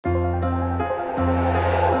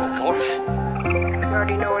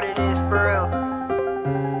already know what it is, for real.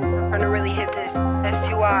 I'm trying to really hit this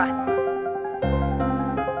SUI.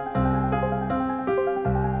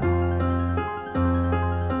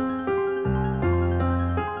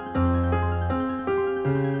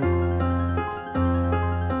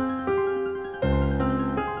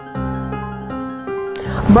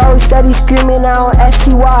 Bro, steady screaming out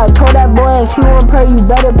STY. Told that boy if you want pray, you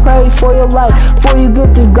better pray for your life. Before you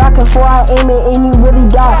get this Glock, before I aim it and you really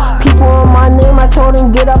die. People on my name, I told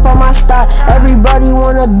them get up on my style. Everybody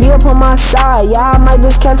wanna be up on my side. Yeah, I might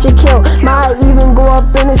just catch a kill. Might even go up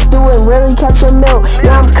in the stew and really catch a meal.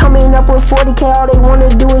 Yeah, I'm coming up with 40K, all they wanna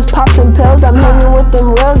do is pop some pills. I'm hanging with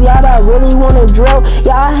them rails, yeah, that really wanna drill.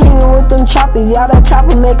 Yeah, I hanging with them choppies, yeah, that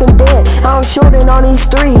chopper make them dead. I'm shooting on these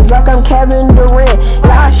threes like I'm Kevin Durant.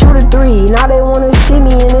 Yeah, I shoot a 3, now they wanna see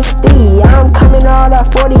me in a steed. I'm coming all that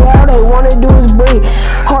 40, all they wanna do is breathe.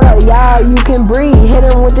 Hold up, yeah, you can breathe. Hit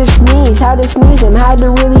him with the sneeze, had to sneeze him, had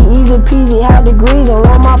to really easy peasy, had degrees and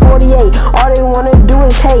on my 48. All they wanna do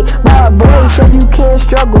is hate. But boy said you can't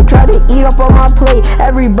struggle, try to eat up on my plate.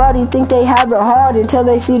 Everybody think they have it hard until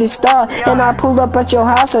they see the star. And I pulled up at your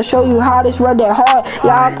house, I'll show you how this run that hard.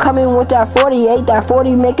 Yeah, I'm coming with that 48, that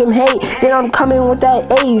 40 make him hate. Then I'm coming with that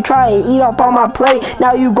 8, you try to eat up on my plate.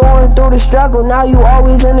 Now you going through the struggle, now you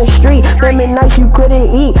always in the street. Remember nights you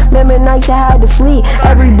couldn't eat, remember nights I had to flee.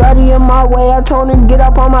 Everybody in my way, I told them get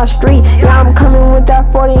up on my street. Yeah, I'm coming with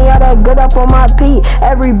that 40, yeah, that good up on my P.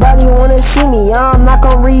 Everybody wanna see me, yeah, I'm not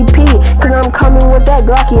gonna repeat. Cause I'm coming with that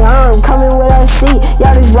Glocky, I'm coming with that C.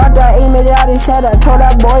 Yeah, this rock that aim it out his head, I told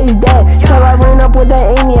that boy he's dead. Till I ran up with that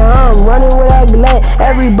Amy, I'm running with that Gillette.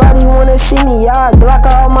 Everybody wanna see me, yeah, I Glock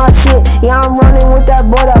all my shit. Yeah, I'm running with that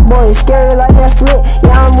boy is scary like that flip.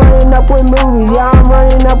 Yeah, I'm running up with movies, yeah, I'm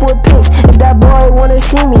running up with pics. If that boy wanna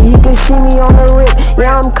see me, he can see me on the rip.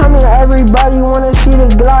 Yeah, I'm coming, everybody wanna see the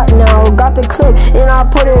Glock now. Got the clip, and I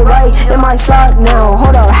put it right in my sock now.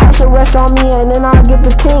 Hold up, house arrest on me, and then I get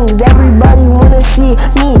the things. Everybody